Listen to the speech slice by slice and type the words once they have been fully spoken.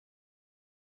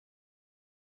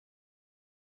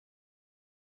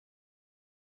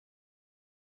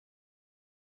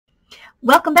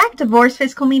Welcome back to Vor's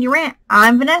Physical Media Rant.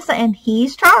 I'm Vanessa and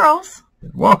he's Charles.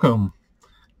 Welcome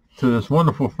to this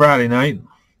wonderful Friday night,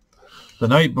 the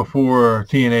night before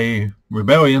TNA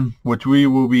Rebellion, which we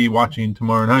will be watching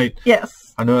tomorrow night.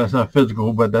 Yes. I know that's not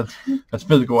physical, but that's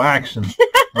physical action.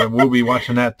 But we'll be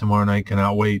watching that tomorrow night.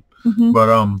 Cannot wait.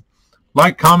 But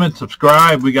like, comment,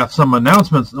 subscribe. We got some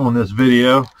announcements on this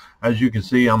video. As you can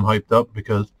see, I'm hyped up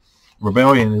because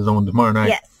Rebellion is on tomorrow night.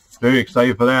 Yes. Very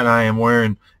excited for that. I am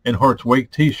wearing In Heart's Wake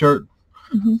t-shirt.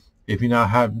 If you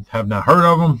have not heard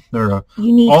of them, they're an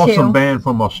awesome band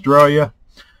from Australia.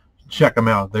 Check them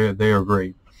out. They are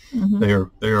great. They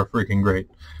are freaking great.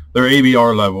 They're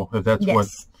ABR level, if that's what.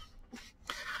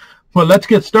 Well, let's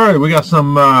get started. We got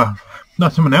some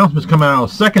announcements coming out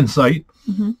of Second Sight.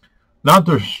 Not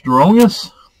their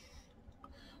strongest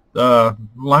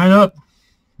lineup,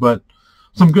 but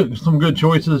some good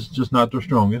choices. Just not their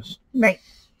strongest. Right.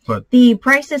 But the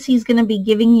prices he's going to be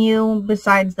giving you,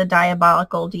 besides the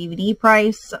Diabolical DVD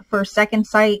price for Second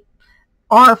Sight,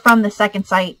 are from the Second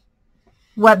Sight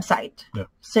website. Yeah.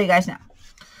 So you guys know.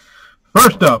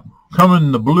 First up,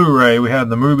 coming to Blu-ray, we have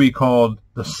the movie called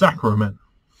The Sacrament.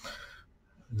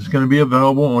 It's going to be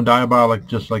available on Diabolic,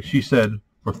 just like she said,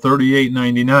 for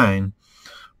 $38.99.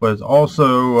 But it's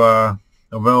also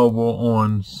available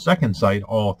on Second Sight.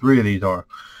 All three of these are.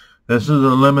 This is a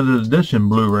limited edition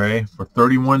Blu-ray for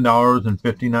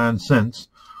 $31.59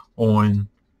 on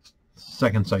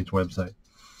Second Sight's website.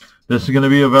 This is going to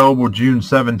be available June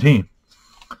 17th.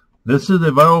 This is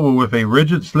available with a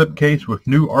rigid slipcase with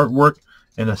new artwork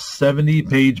and a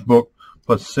 70-page book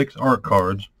plus 6 art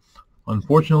cards.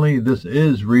 Unfortunately, this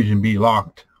is Region B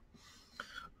locked.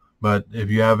 But if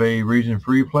you have a Region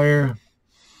 3 player,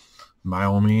 by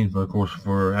all means, but of course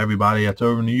for everybody that's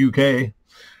over in the UK,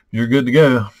 you're good to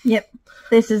go. Yep.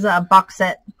 This is a box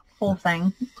set whole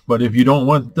thing. But if you don't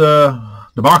want the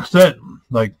box set,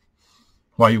 like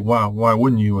why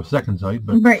wouldn't you with Second Sight?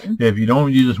 But right. If you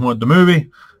don't, you just want the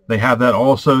movie, they have that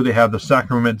also. They have the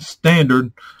Sacrament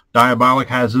Standard. Diabolic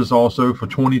has this also for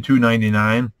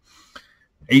 $22.99,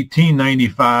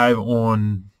 $18.95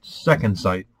 on Second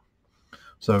Sight.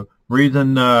 So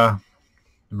Region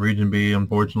B,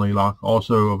 unfortunately, locked.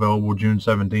 Also available June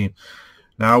 17th.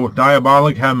 Now, with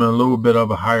Diabolic having a little bit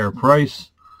of a higher price,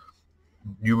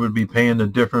 you would be paying the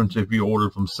difference if you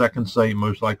order from Second Sight,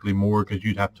 most likely more because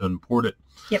you'd have to import it.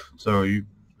 Yep. So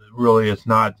it's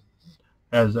not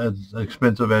as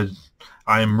expensive as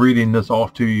I am reading this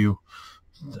off to you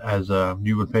as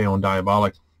you would pay on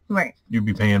Diabolic. Right. You'd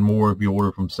be paying more if you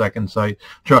order from Second Sight.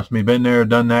 Trust me, been there,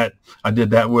 done that. I did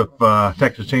that with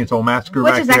Texas Chainsaw Massacre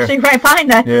Which back is there. actually right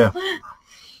behind that. Yeah.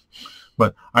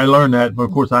 But I learned that, but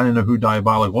of course I didn't know who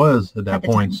Diabolic was at that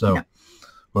point. So, no.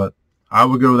 But I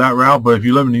would go that route. But if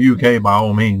you live in the UK, by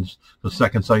all means, the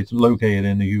Second Sight's located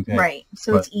in the UK. Right.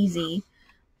 So it's easy.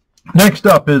 Next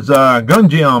up is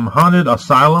Gunjam Haunted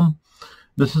Asylum.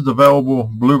 This is available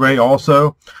Blu-ray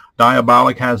also.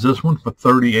 Diabolic has this one for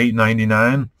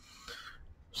 $38.99.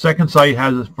 Second Sight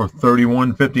has it for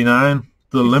 $31.59.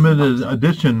 The limited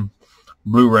edition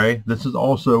Blu-ray, this is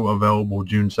also available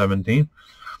June 17th.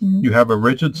 You have a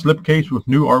rigid slipcase with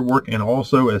new artwork and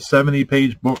also a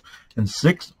 70-page book and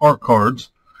 6 art cards.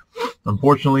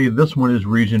 Unfortunately, this one is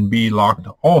Region B locked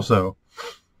also.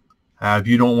 If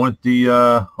you don't want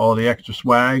the all the extra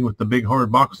swag with the big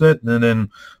hard box set,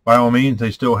 then by all means, they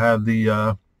still have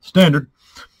the standard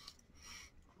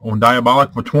on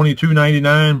Diabolic for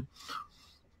 $22.99.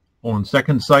 On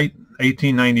Second Sight,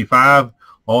 $18.95.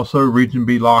 Also, Region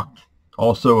B locked.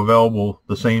 Also available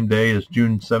the same day as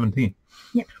June 17th.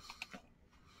 Yep.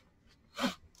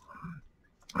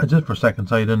 That's it for Second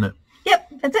Sight, isn't it? Yep,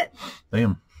 that's it.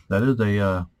 Damn, that is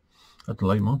that's a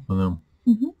late month for them.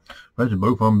 Imagine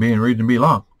both of them being Region B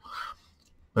locked.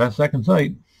 But that's Second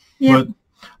Sight. Yep. But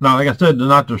now, like I said, they're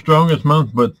not the strongest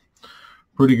month, but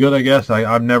pretty good, I guess.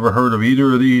 I've never heard of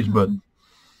either of these, but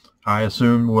I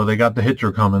assume, well, they got the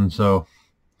Hitcher coming, so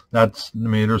that's, I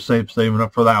mean, they're saving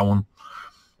up for that one.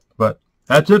 But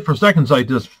that's it for Second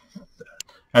Sight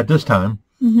at this time.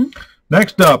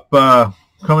 Next up,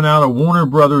 coming out of Warner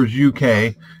Brothers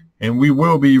UK, and we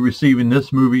will be receiving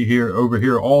this movie over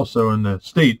here also in the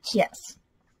States. Yes.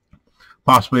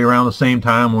 Possibly around the same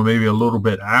time or maybe a little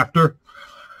bit after.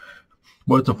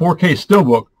 But it's a 4K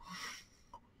steelbook.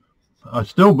 A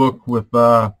steelbook with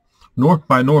North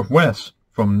by Northwest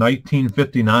from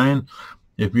 1959.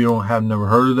 If you have never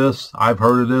heard of this, I've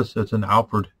heard of this. It's an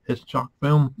Alfred Hitchcock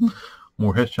film.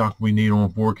 More Hitchcock we need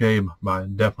on 4K,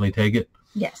 but definitely take it.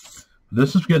 Yes.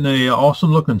 This is getting an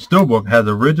awesome looking steelbook. Has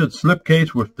a rigid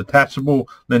slipcase with detachable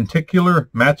lenticular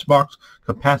matchbox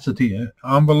capacity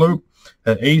envelope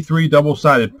an A3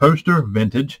 double-sided poster,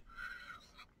 vintage,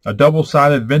 a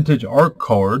double-sided vintage art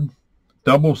card,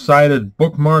 double-sided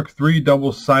bookmark, 3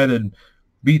 double-sided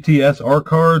BTS art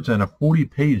cards, and a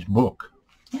 40-page book.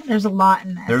 Yeah, there's a lot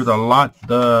in this. There's a lot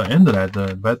into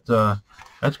that. But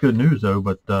that's good news, though.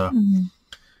 But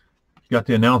got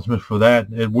the announcement for that.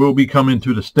 It will be coming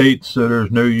to the States, so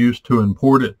there's no use to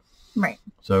import it. Right.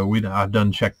 So I've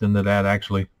done checked into that,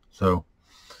 actually. So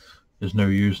there's no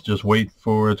use. Just wait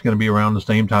for it's going to be around the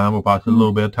same time or possibly a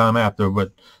little bit of time after,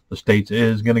 but the States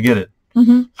is going to get it.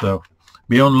 So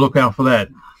be on the lookout for that.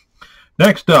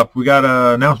 Next up, we got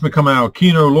an announcement coming out of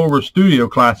Kino Lorber Studio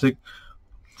Classic,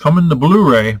 coming to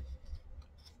Blu-ray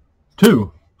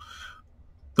 2,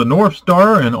 The North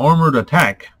Star and Armored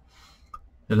Attack.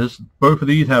 Both of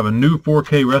these have a new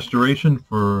 4K restoration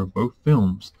for both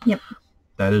films. Yep.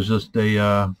 That is just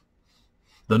the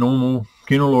normal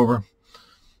Kino Lorber.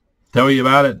 Tell you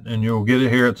about it, and you'll get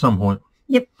it here at some point.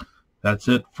 Yep. That's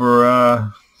it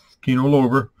for Kino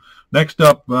Lorber. Next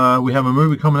up, we have a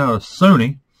movie coming out of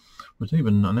Sony, which they've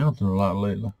been announcing a lot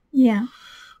lately. Yeah.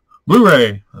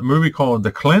 Blu-ray, a movie called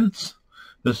The Clintz.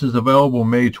 This is available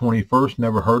May 21st.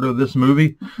 Never heard of this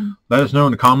movie. Let us know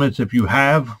in the comments if you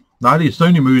have. A lot of these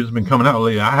Sony movies have been coming out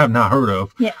lately I have not heard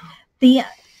of. Yeah.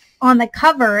 On the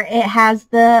cover, it has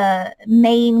the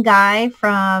main guy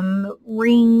from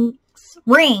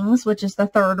Rings, which is the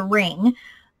third Ring,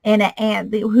 and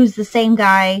who's the same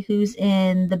guy who's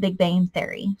in The Big Bang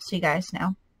Theory, so you guys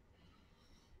know.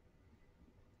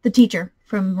 The teacher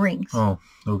from Rings. Oh,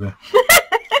 okay.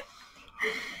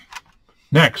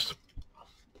 Next,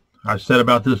 I said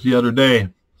about this the other day.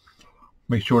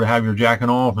 Make sure to have your jacking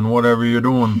off and whatever you're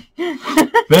doing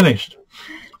finished.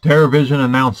 TerraVision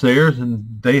announced theirs,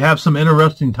 and they have some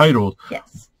interesting titles.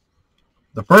 Yes.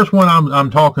 The first one I'm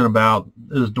talking about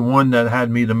is the one that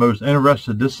had me the most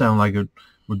interested. This sounds like it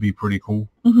would be pretty cool.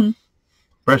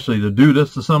 Especially to do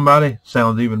this to somebody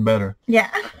sounds even better. Yeah.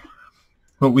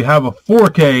 But we have a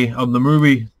 4K of the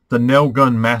movie The Nail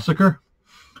Gun Massacre.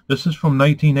 This is from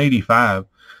 1985.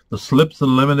 The slips are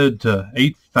limited to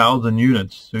 8,000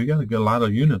 units. So you got to get a lot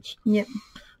of units. Yep.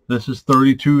 This is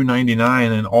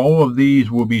 $32.99, and all of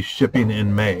these will be shipping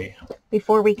in May.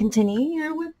 Before we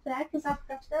continue with that, because I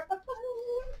forgot to grab my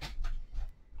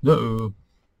phone. Uh-oh.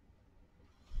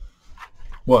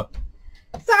 What?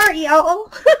 Sorry,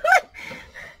 y'all.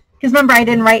 Because remember, I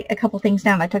didn't write a couple things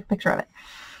down. I took a picture of it.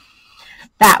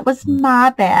 That was my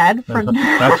bad.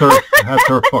 That's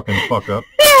her fucking fuck up.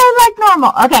 Yeah, like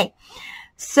normal. Okay.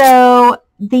 So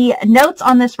the notes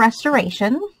on this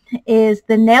restoration is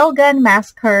the Nail Gun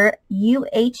Massacre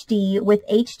UHD with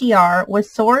HDR was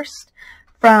sourced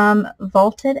from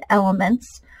vaulted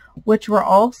elements, which were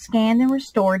all scanned and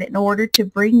restored in order to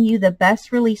bring you the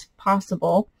best release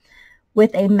possible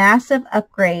with a massive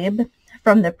upgrade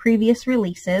from the previous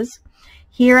releases.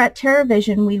 Here at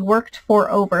TerraVision, we worked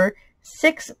for over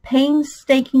 6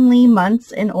 painstakingly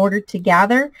months in order to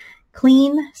gather,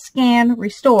 clean, scan,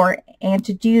 restore, and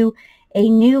to do a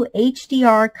new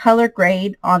HDR color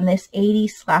grade on this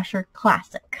 80s slasher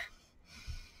classic.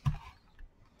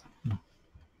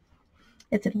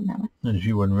 It's in that one. And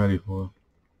she wasn't ready for it.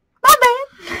 My bad.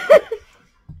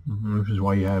 This is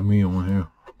why you have me on here.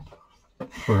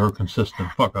 For her consistent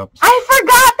fuck-ups. I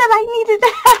forgot that I needed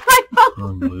to have my phone.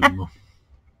 Unbelievable.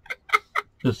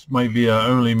 This might be a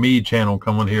only me channel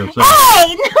coming here. So.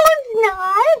 Hey, no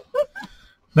it's not.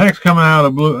 Next coming out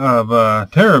of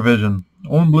TerraVision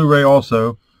on Blu-ray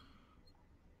also.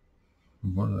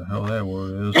 What the hell that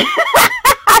word is?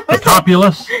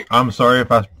 Populous. I'm sorry if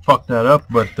I fucked that up,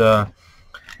 but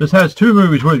this has 2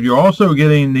 movies with it. You're also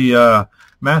getting the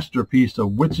masterpiece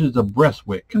of Witches of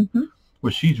Breastwick,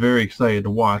 which she's very excited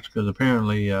to watch because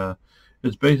apparently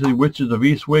it's basically Witches of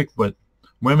Eastwick, but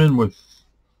women with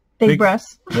big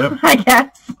breasts. Yep. I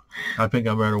guess. I think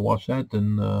I'd rather watch that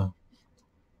than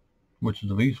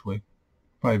Witches of Eastwick.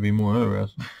 Probably be more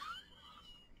interesting.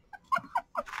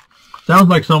 Sounds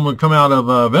like someone come out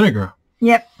of Vinegar.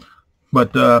 Yep.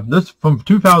 But this from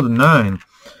 2009.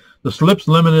 The slip's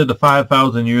limited to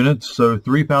 5,000 units, so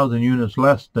 3,000 units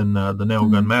less than the Nail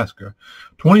Gun Massacre.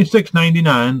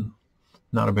 $26.99.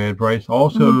 Not a bad price.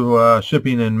 Also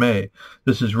shipping in May.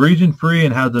 This is region free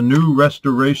and has a new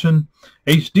restoration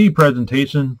HD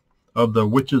presentation of the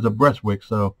Witches of Breastwick.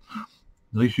 So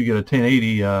at least you get a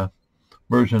 1080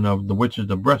 version of the Witches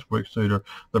of Breastwick. So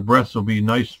the breasts will be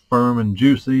nice, firm, and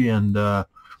juicy, and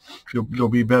you'll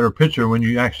be a better picture when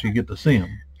you actually get to see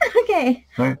them. Okay.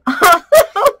 Right?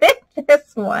 With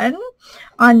this one,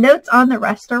 on notes on the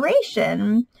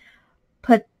restoration,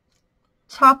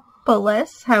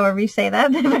 Patopoulos, however you say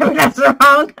that, if that's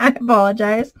wrong, I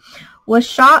apologize, was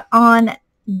shot on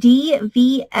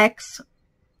DVX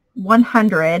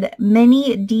 100,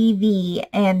 Mini DV,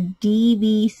 and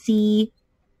DVC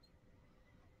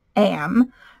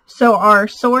AM. So our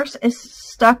source is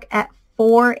stuck at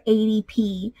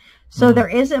 480p. So there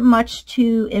isn't much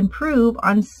to improve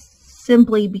on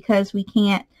simply because we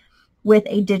can't with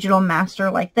a digital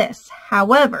master like this.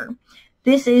 However,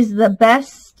 this is the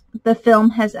best the film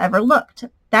has ever looked.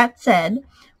 That said,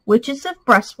 Witches of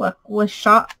Breastwick was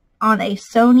shot on a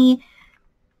Sony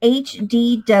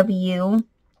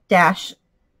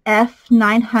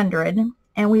HDW-F900,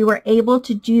 and we were able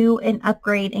to do an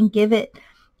upgrade and give it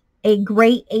a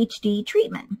great HD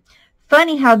treatment.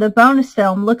 Funny how the bonus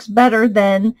film looks better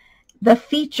than the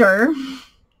feature,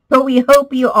 but we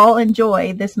hope you all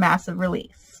enjoy this massive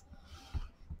release.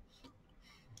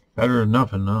 Better than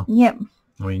nothing, though. Yep.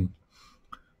 I mean,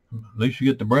 at least you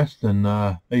get the breast in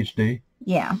HD.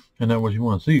 Yeah. And that's what you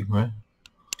want to see, right?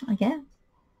 I guess.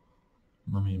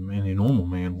 I mean, any normal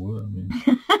man would.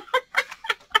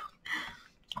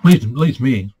 I mean, at least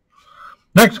me.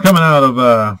 Next, coming out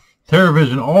of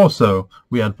Television, also,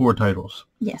 we had 4 titles.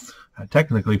 Yes.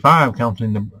 Technically 5,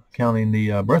 counting the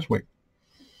Breastwick.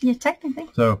 Yeah, technically.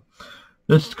 So,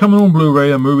 this is coming on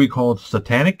Blu-ray, a movie called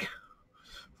Satanic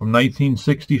from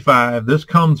 1965. This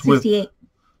comes 68. with...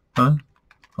 Huh?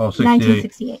 Oh, 68.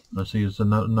 1968. Let's see, it's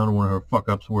another one of her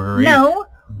fuck-ups where her... No,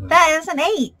 that is an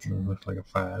 8. It looks like a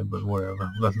 5, but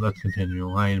whatever. Let's continue.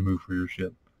 I ain't in the mood for your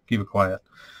shit. Keep it quiet.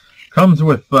 Comes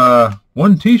with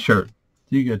 1 t-shirt. So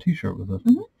you get a t-shirt with this.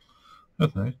 Mm-hmm.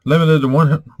 That's nice. Limited to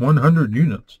 100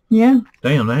 units. Yeah.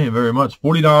 Damn, that ain't very much.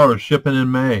 $40 shipping in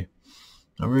May.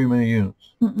 Not very many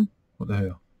units. Mm-mm. What the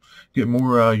hell? Get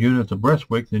more units of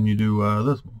Breastwick than you do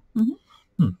this one.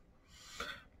 Mm-hmm.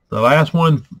 The last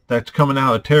one that's coming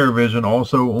out of Television,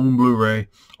 also on Blu-ray,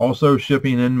 also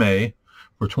shipping in May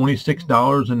for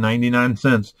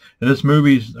 $26.99. And this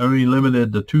movie's only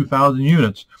limited to 2,000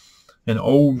 units. An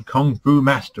Old Kung Fu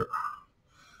Master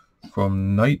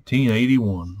from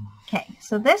 1981. Okay,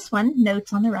 so this one,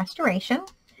 notes on the restoration.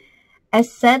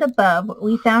 As said above,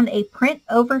 we found a print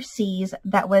overseas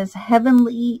that was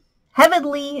heavily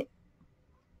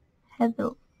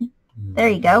there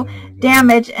you go,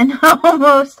 damaged and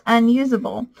almost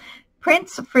unusable.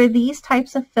 Prints for these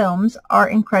types of films are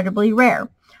incredibly rare,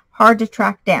 hard to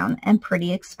track down, and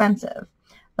pretty expensive.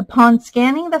 Upon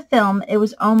scanning the film, it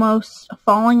was almost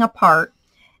falling apart,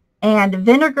 and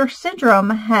vinegar syndrome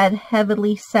had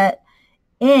heavily set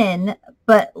in,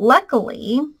 but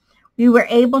luckily we were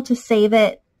able to save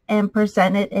it and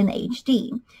present it in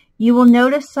HD. You will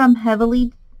notice some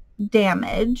heavily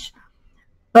damaged,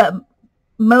 but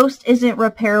most isn't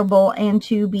repairable, and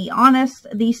to be honest,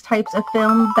 these types of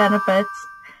film benefits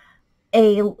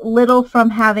a little from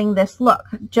having this look.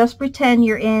 Just pretend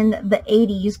you're in the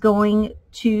 80s going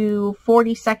to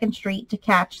 42nd Street to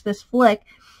catch this flick,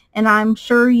 and I'm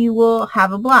sure you will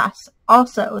have a blast.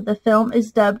 Also, the film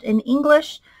is dubbed in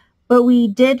English, but we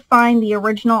did find the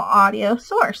original audio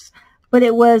source, but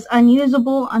it was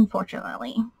unusable,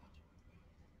 unfortunately.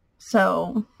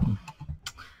 So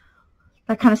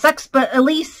that kind of sucks, but at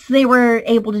least they were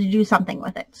able to do something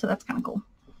with it, so that's kind of cool.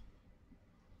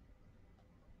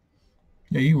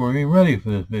 Yeah, you weren't even ready for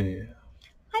this video.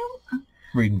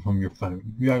 Reading from your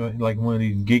phone. You're like one of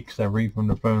these geeks that read from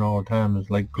their phone all the time that's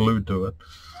like glued to it.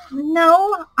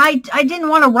 No, I didn't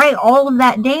want to write all of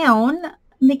that down.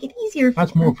 Make it easier for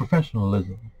That's more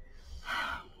professionalism.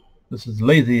 This is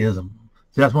lazyism.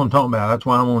 See, that's what I'm talking about. That's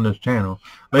why I'm on this channel.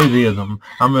 Lazyism.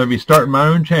 I'm going to be starting my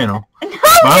own channel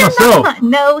by myself. Not.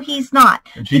 No, he's not.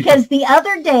 Because the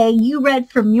other day you read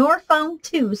from your phone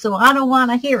too, so I don't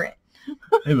want to hear it.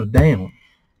 It was damn.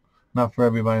 Not for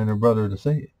everybody and their brother to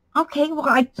see it. Okay,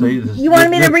 well, See, you wanted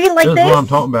me to read like this? This is what I'm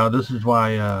talking about. This is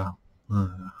why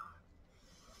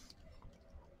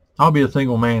I'll be a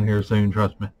single man here soon,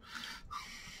 trust me.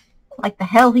 Like the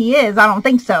hell he is. I don't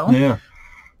think so. Yeah.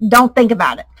 Don't think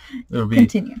about it.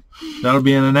 Continue. That'll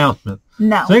be an announcement.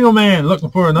 No. Single man looking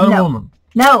for another woman.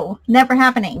 No, never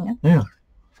happening. Yeah.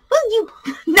 Well,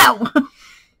 no.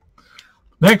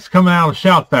 Next, coming out of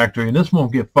Shout Factory, and this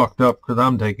won't get fucked up because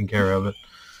I'm taking care of it.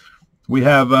 We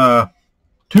have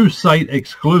 2 site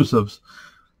exclusives.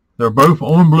 They're both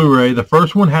on Blu-ray. The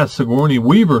first one has Sigourney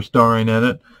Weaver starring in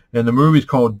it, and the movie's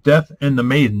called Death and the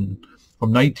Maiden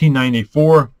from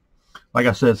 1994. Like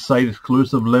I said, site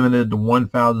exclusive, limited to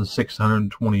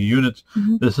 1,620 units.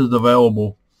 Mm-hmm. This is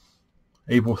available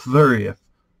April 30th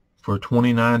for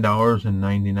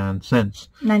 $29.99.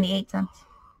 98 cents.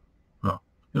 Oh,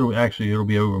 it'll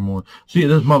be over more. See,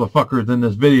 this motherfucker in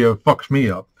this video fucks me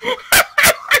up.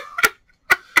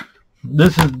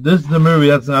 this is the movie.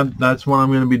 That's what I'm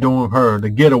going to be doing with her. The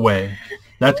Getaway.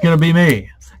 That's going to be me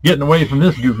getting away from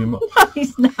this goofy. No,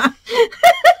 he's not.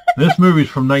 This movie's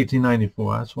from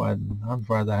 1994. That's why I'm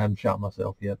surprised I haven't shot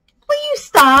myself yet. Will you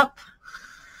stop?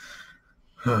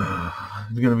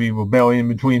 There's going to be rebellion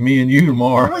between me and you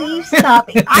tomorrow. Will you stop?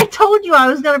 I told you I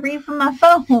was going to read from my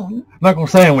phone. Knuckle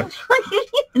sandwich.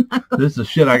 This is the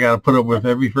shit I got to put up with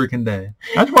every freaking day.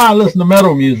 That's why I listen to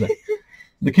metal music.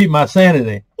 To keep my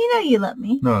sanity. You know you love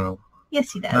me. No.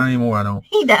 Yes, he does. Not anymore, I don't.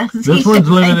 He does. This one's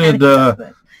limited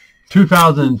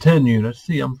 2010 units.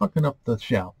 See, I'm fucking up the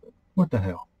shout. What the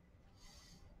hell?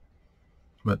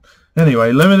 But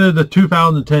anyway, limited to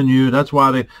 2010 units. That's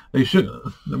why we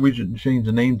should change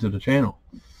the name to the channel.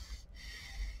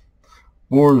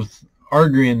 Boar's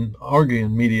arguing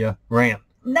media rant.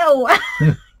 No.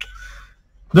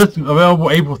 This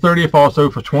available April 30th also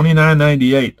for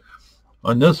 $29.98.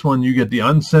 On this one, you get the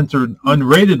uncensored,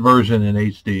 unrated version in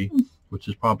HD, which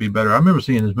is probably better. I remember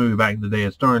seeing this movie back in the day.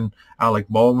 It starred Alec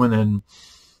Baldwin and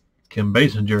Kim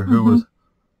Basinger, who was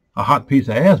a hot piece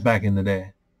of ass back in the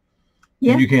day.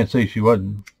 Yeah. And you can't say she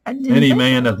wasn't. Any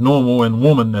man that's normal and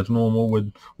woman that's normal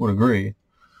would agree,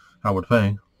 I would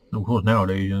think. Of course,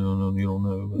 nowadays, you don't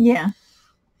know. But, yeah.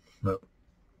 But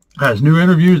has new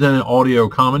interviews and an audio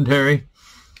commentary.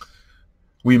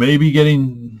 We may be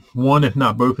getting one, if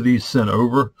not both of these, sent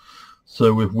over.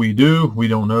 So if we do, we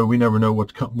don't know. We never know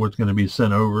what's going to be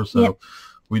sent over. So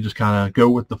we just kind of go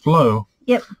with the flow.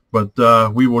 Yep. But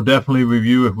we will definitely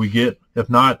review if we get. If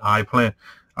not, I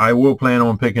will plan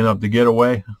on picking up The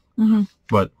Getaway.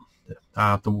 But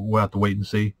we'll have to wait and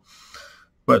see.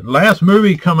 But last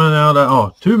movie coming out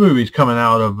of, two movies coming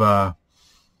out of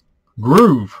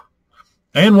Groove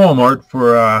and Walmart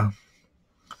for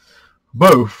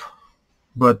both.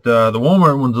 But the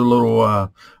Walmart one's a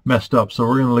little messed up, so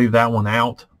we're going to leave that one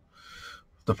out.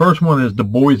 The first one is The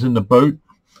Boys in the Boat.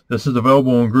 This is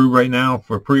available on Groove right now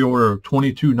for pre-order of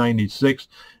 $22.96.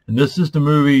 And this is the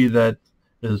movie that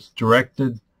is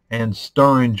directed and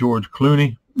starring George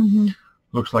Clooney.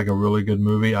 Looks like a really good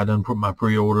movie. I done put my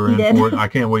pre-order in for it. I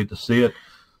can't wait to see it.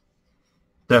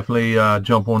 Definitely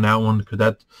jump on that one, because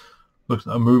that looks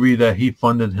a movie that he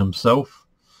funded himself.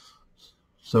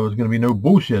 So it's going to be no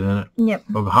bullshit in it. Yep.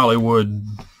 Of Hollywood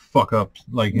fuck-ups.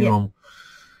 Like, you know.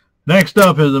 Next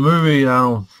up is a movie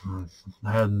I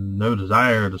had no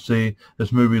desire to see.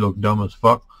 This movie looked dumb as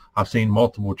fuck. I've seen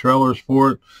multiple trailers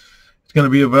for it. It's going to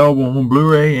be available on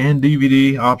Blu-ray and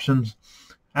DVD options.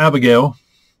 Abigail.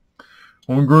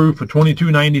 On Groove for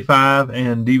 $22.95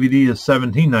 and DVD is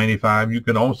 $17.95. You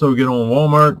can also get on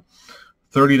Walmart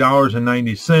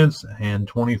 $30.90 and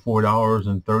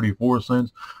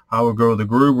 $24.34. I would go the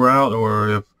Groove route, or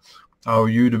if I were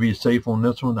you to be safe on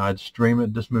this one, I'd stream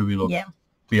it. This movie looks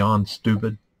beyond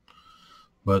stupid.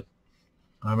 But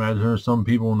I imagine there's some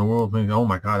people in the world thinking, oh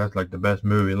my God, that's like the best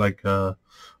movie. Like The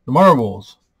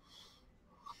Marvels.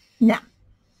 No.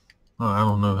 I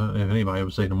don't know if anybody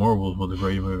would say The Marvels was a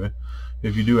great movie.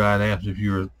 If you do, I'd ask if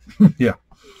you were,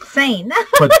 sane.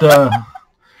 But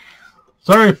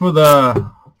sorry for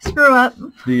the screw up.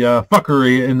 The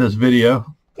fuckery in this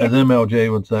video, as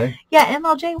MLJ would say. Yeah,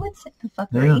 MLJ would say the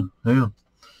fuckery. Yeah.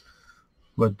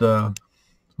 But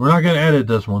we're not going to edit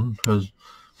this one because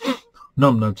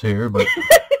Numbnuts here. But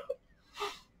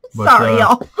sorry,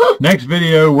 y'all. Next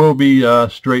video will be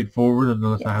straightforward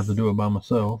unless I have to do it by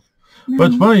myself. But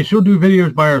it's funny, she'll do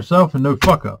videos by herself and no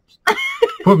fuck ups.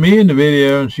 Put me in the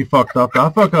video and she fucked up. I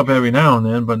fuck up every now and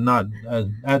then, but not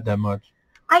at that much.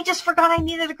 I just forgot I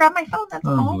needed to grab my phone. That's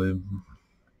all. Unbelievable.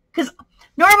 Because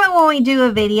normally when we do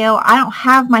a video, I don't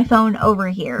have my phone over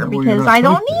here because I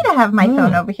don't need to have my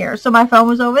phone over here. So my phone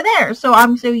was over there. So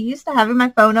I'm so used to having my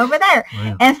phone over there.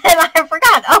 Yeah. And then I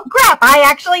forgot. Oh, crap. I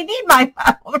actually need my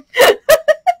phone.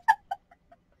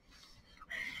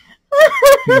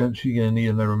 She's going to need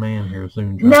another man here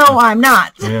soon. No, I'm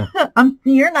not. Yeah.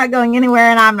 You're not going anywhere,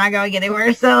 and I'm not going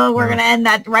anywhere. So we're going to end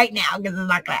that right now because it's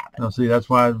not going to happen. Now, see, that's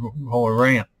why I call her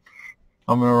rant.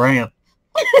 I'm going to rant.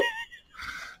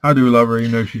 I do love her,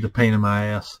 even though she's a pain in my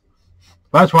ass.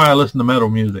 That's why I listen to metal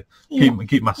music.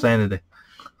 Keep my sanity.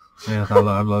 Yes, I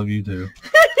love you too.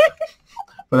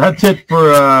 But that's it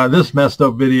for this messed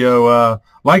up video.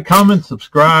 Like, comment,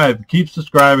 subscribe. Keep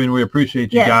subscribing. We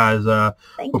appreciate you guys for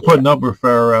putting up with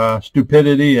our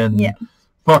stupidity and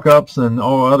fuck ups and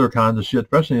all other kinds of shit,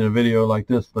 especially in a video like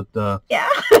this. But a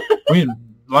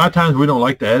lot of times we don't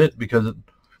like to edit because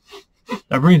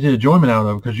that brings the enjoyment out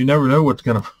of it, because you never know what's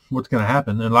gonna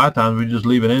happen. And a lot of times we just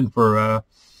leave it in for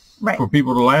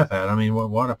people to laugh at. I mean,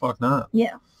 why the fuck not?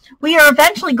 Yeah, we are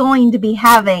eventually going to be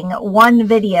having one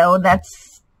video that's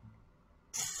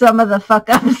some of the fuck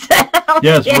ups that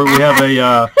Yes, Yeah. we have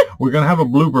a we're gonna have a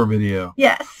blooper video.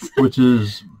 Yes. Which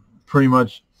is pretty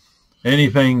much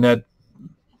anything that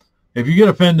if you get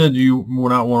offended, you will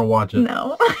not want to watch it.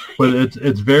 No. But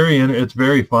it's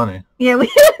very funny. Yeah,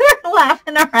 we were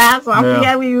laughing our ass off.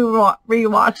 Yeah, we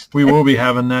rewatched. We will be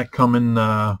having that coming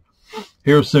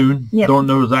here soon. Yep. Don't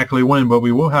know exactly when, but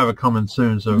we will have it coming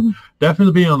soon. So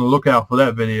definitely be on the lookout for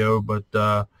that video. But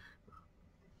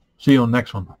see you on the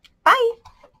next one.